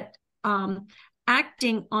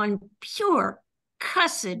acting on pure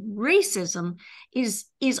cussed racism is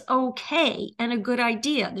okay and a good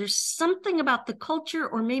idea. There's something about the culture,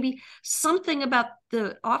 or maybe something about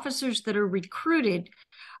the officers that are recruited.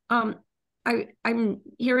 I'm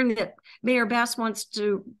hearing that Mayor Bass wants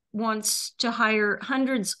to hire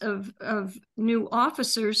hundreds of new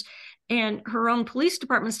officers, and her own police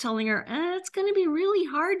department's telling her it's going to be really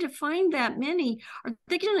hard to find that many. Are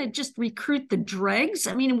they going to just recruit the dregs?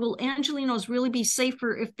 I mean, will Angelenos really be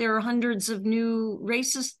safer if there are hundreds of new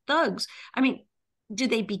racist thugs? I mean, do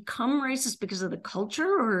they become racist because of the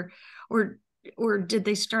culture, or did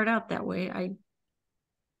they start out that way?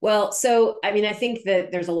 Well, so I mean, I think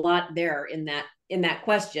that there's a lot there in that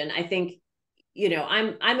question. I think,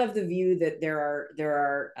 I'm of the view that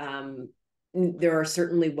there are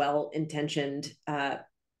certainly well-intentioned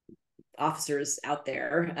officers out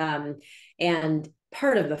there, and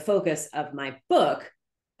part of the focus of my book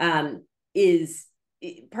is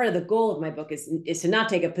part of the goal of my book is to not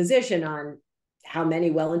take a position on how many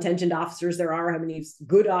well-intentioned officers there are, how many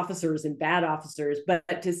good officers and bad officers,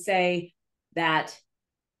 but to say that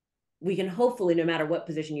we can hopefully, no matter what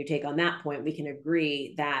position you take on that point, we can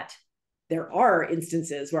agree that there are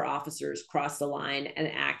instances where officers cross the line and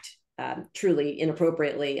act truly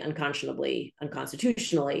inappropriately, unconscionably,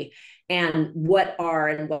 unconstitutionally, and what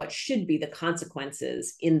should be the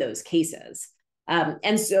consequences in those cases.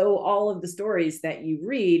 And so all of the stories that you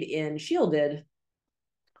read in Shielded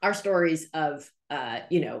are stories of,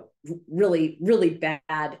 really, really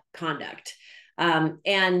bad conduct.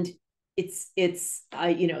 And it's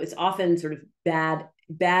often sort of bad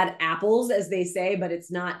apples, as they say, but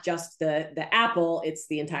it's not just the apple, it's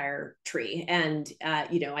the entire tree. And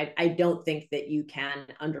I don't think that you can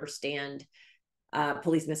understand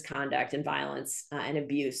police misconduct and violence and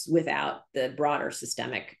abuse without the broader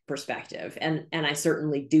systemic perspective. And I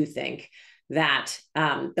certainly do think that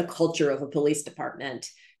the culture of a police department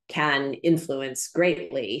can influence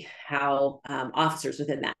greatly how officers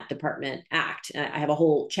within that department act. I have a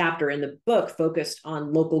whole chapter in the book focused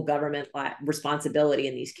on local government responsibility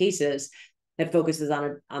in these cases that focuses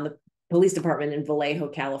on police department in Vallejo,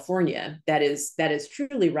 California, that is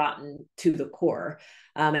truly rotten to the core.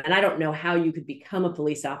 And I don't know how you could become a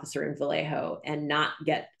police officer in Vallejo and not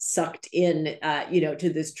get sucked in,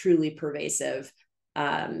 to this truly pervasive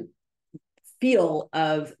feel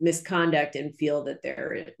of misconduct, and feel that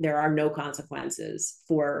there are no consequences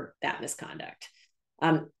for that misconduct.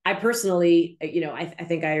 I personally, I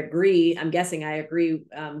think I agree. I'm guessing I agree,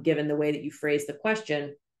 given the way that you phrased the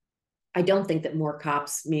question. I don't think that more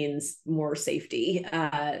cops means more safety.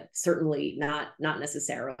 Certainly not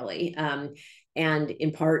necessarily. And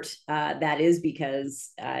in part, that is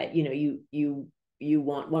because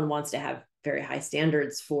one wants to have very high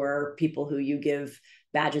standards for people who you give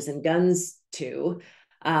badges and guns to.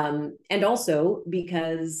 And also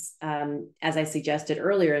because, as I suggested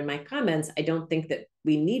earlier in my comments, I don't think that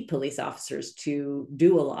we need police officers to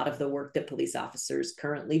do a lot of the work that police officers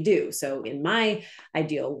currently do. So in my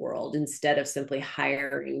ideal world, instead of simply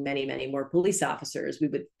hiring many, many more police officers, we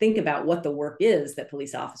would think about what the work is that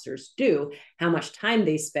police officers do, how much time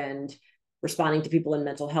they spend responding to people in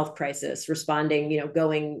mental health crisis, responding,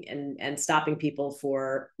 going and stopping people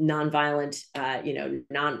for nonviolent,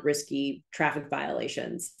 non-risky traffic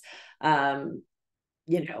violations, and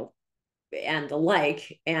the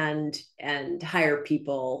like, and hire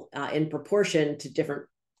people in proportion to different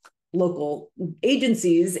local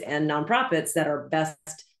agencies and nonprofits that are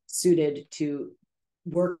best suited to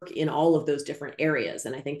work in all of those different areas.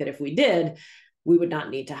 And I think that if we did, we would not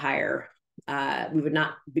need to hire, we would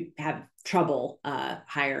not have trouble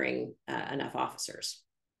hiring enough officers.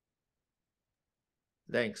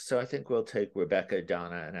 Thanks. So I think we'll take Rebecca,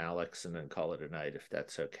 Donna, and Alex and then call it a night, if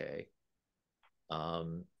that's okay.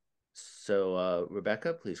 So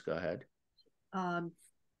Rebecca, please go ahead.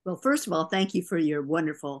 Well, first of all, thank you for your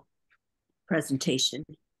wonderful presentation.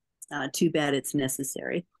 Too bad it's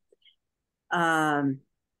necessary. My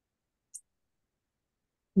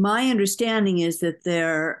understanding is that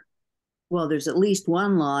there's at least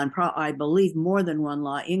one law, and I believe more than one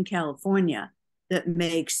law in California, that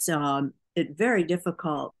makes it very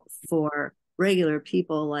difficult for regular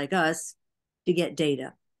people like us to get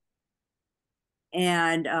data.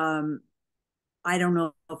 And I don't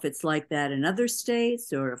know if it's like that in other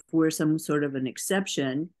states or if we're some sort of an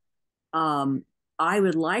exception. I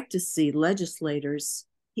would like to see legislators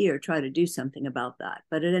here try to do something about that.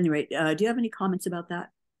 But at any rate, do you have any comments about that?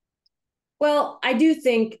 Well, I do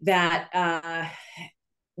think that that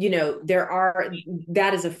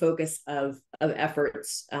is a focus of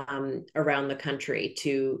efforts around the country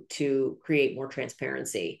to create more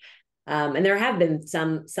transparency, and there have been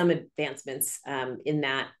some advancements in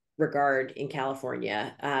that regard in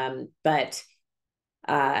California, but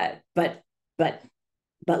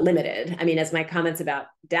limited. I mean, as my comments about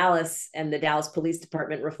Dallas and the Dallas Police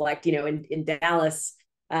Department reflect, in Dallas,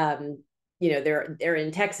 they're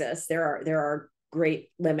in Texas. There are great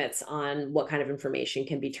limits on what kind of information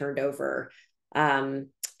can be turned over. And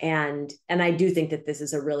I do think that this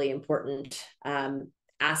is a really important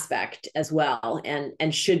aspect as well,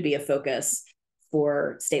 and should be a focus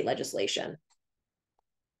for state legislation.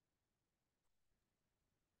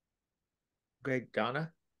 Great.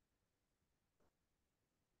 Donna?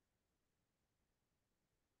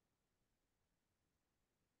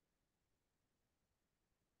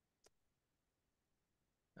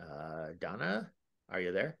 Donna, are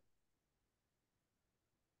you there?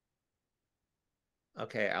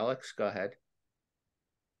 Okay, Alex, go ahead.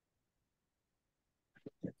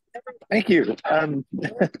 Thank you. Go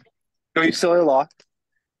UCLA Law.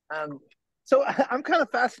 So I'm kind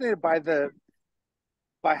of fascinated by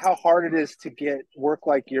how hard it is to get work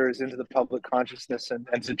like yours into the public consciousness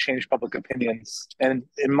and to change public opinions. And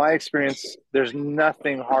in my experience, there's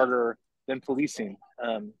nothing harder than policing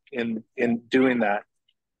in doing that.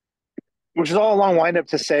 Which is all a long wind up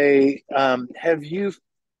to say, have you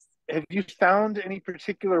found any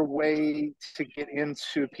particular way to get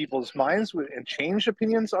into people's minds and change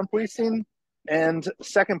opinions on policing? And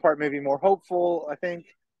second part, maybe more hopeful, I think,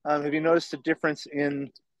 have you noticed a difference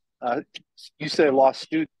in UCLA law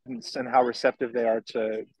students and how receptive they are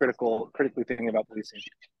to critically thinking about policing?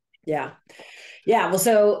 Yeah. Well,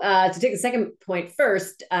 so to take the second point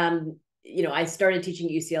first, I started teaching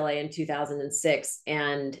at UCLA in 2006,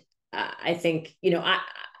 and I think,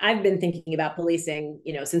 I've been thinking about policing,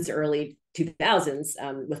 since the early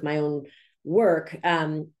 2000s with my own work.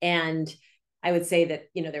 And I would say that,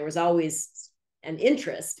 there was always an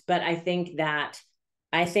interest, but I think that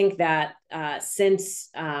since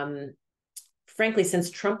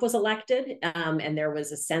Trump was elected, and there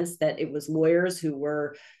was a sense that it was lawyers who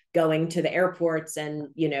were going to the airports and,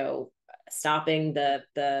 stopping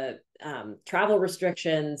the travel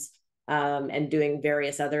restrictions, and doing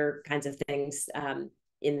various other kinds of things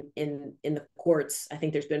in the courts, I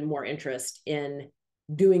think there's been more interest in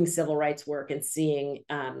doing civil rights work and seeing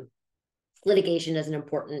litigation as an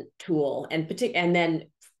important tool. And then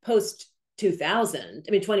post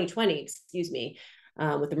 2020, excuse me,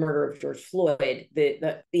 with the murder of George Floyd,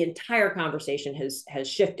 the entire conversation has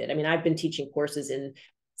shifted. I mean, I've been teaching courses in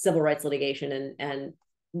civil rights litigation and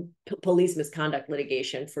police misconduct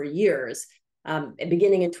litigation for years.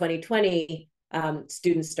 Beginning in 2020,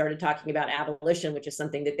 students started talking about abolition, which is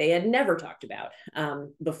something that they had never talked about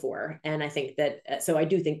before. And I think that, so I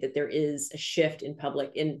do think that there is a shift in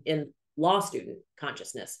in law student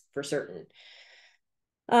consciousness for certain.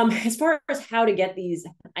 As far as how to get these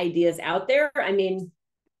ideas out there, I mean,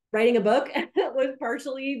 writing a book was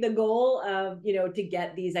partially the goal of, to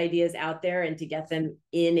get these ideas out there and to get them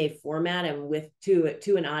in a format and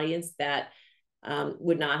to an audience that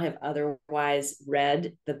would not have otherwise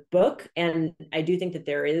read the book. And I do think that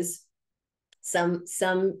there is some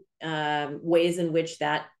ways in which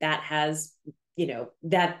that has,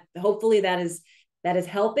 that hopefully that is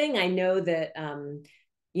helping. I know that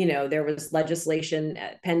there was legislation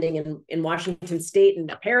pending in Washington State, and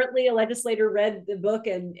apparently a legislator read the book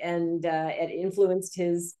and it influenced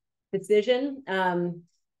his decision.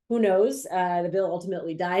 Who knows? The bill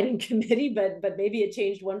ultimately died in committee, but maybe it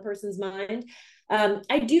changed one person's mind.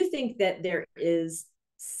 I do think that there is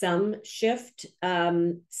some shift,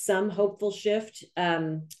 some hopeful shift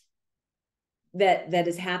that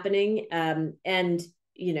is happening. And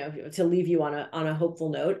to leave you on a hopeful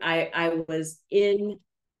note, I was in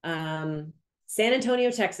San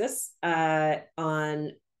Antonio, Texas,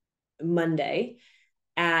 on Monday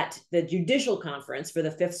at the judicial conference for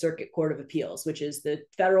the Fifth Circuit Court of Appeals, which is the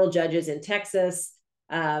federal judges in Texas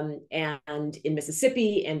and in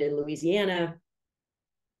Mississippi and in Louisiana.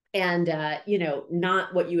 And,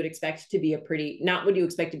 not what you would expect to be not what you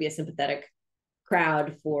expect to be a sympathetic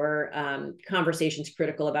crowd for conversations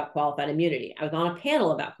critical about qualified immunity. I was on a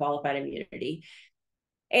panel about qualified immunity.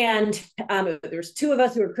 And there's two of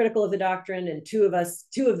us who are critical of the doctrine, and two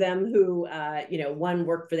of them who, one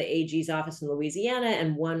worked for the AG's office in Louisiana,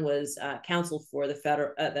 and one was counsel for the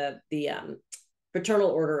Fraternal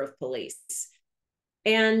Order of Police.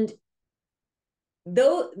 And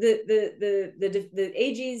though the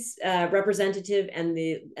AG's representative and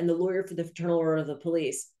the lawyer for the Fraternal Order of the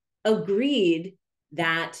Police agreed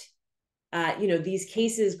that these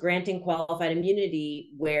cases granting qualified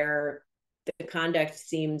immunity where the conduct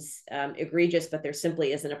seems egregious, but there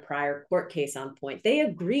simply isn't a prior court case on point. They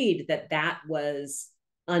agreed that was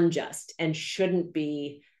unjust and shouldn't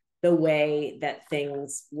be the way that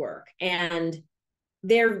things work. And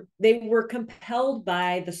they were compelled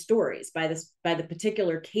by the stories, by the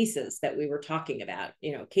particular cases that we were talking about.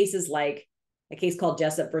 Cases like a case called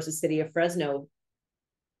Jessup versus City of Fresno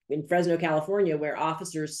in Fresno, California, where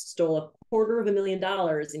officers stole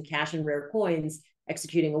 $250,000 in cash and rare coins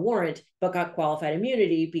executing a warrant, but got qualified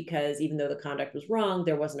immunity because even though the conduct was wrong,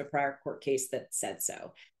 there wasn't a prior court case that said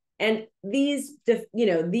so. And these sort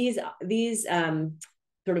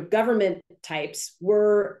of government types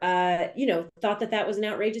were, thought that was an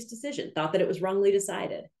outrageous decision, thought that it was wrongly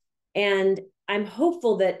decided. And I'm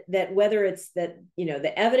hopeful that whether it's that,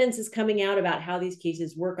 the evidence is coming out about how these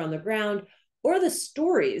cases work on the ground, or the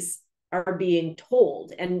stories are being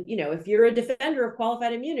told. And, if you're a defender of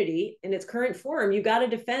qualified immunity in its current form, you got to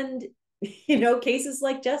defend, cases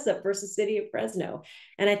like Jessup versus City of Fresno.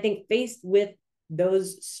 And I think faced with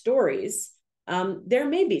those stories, there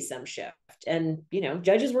may be some shift. And,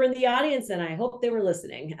 judges were in the audience, and I hope they were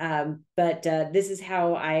listening. But this is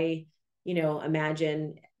how I,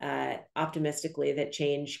 imagine optimistically that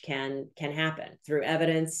change can happen through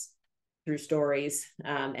evidence, through stories,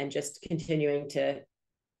 and just continuing to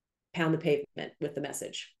pound the pavement with the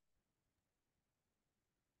message.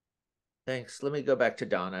 Thanks. Let me go back to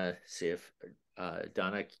Donna, see if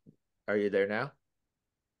Donna, are you there now?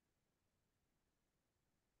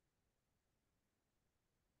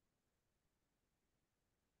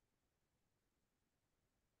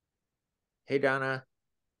 Hey, Donna.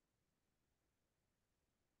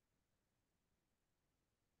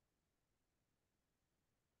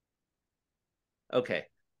 Okay.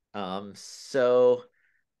 So,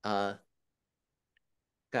 gosh,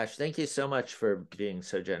 thank you so much for being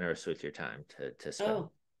so generous with your time to spend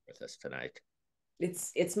with us tonight.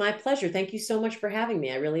 It's my pleasure. Thank you so much for having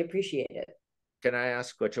me. I really appreciate it. Can I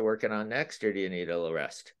ask what you're working on next, or do you need a little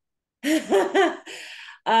rest? I'm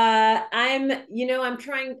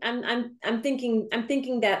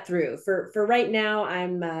thinking that through. For right now,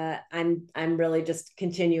 I'm really just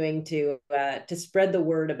continuing to spread the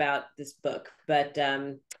word about this book. But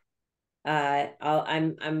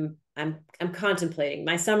I'm contemplating.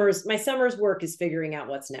 My summer's work is figuring out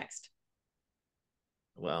what's next.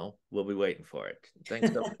 Well, we'll be waiting for it.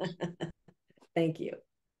 Thanks so much. Thank you.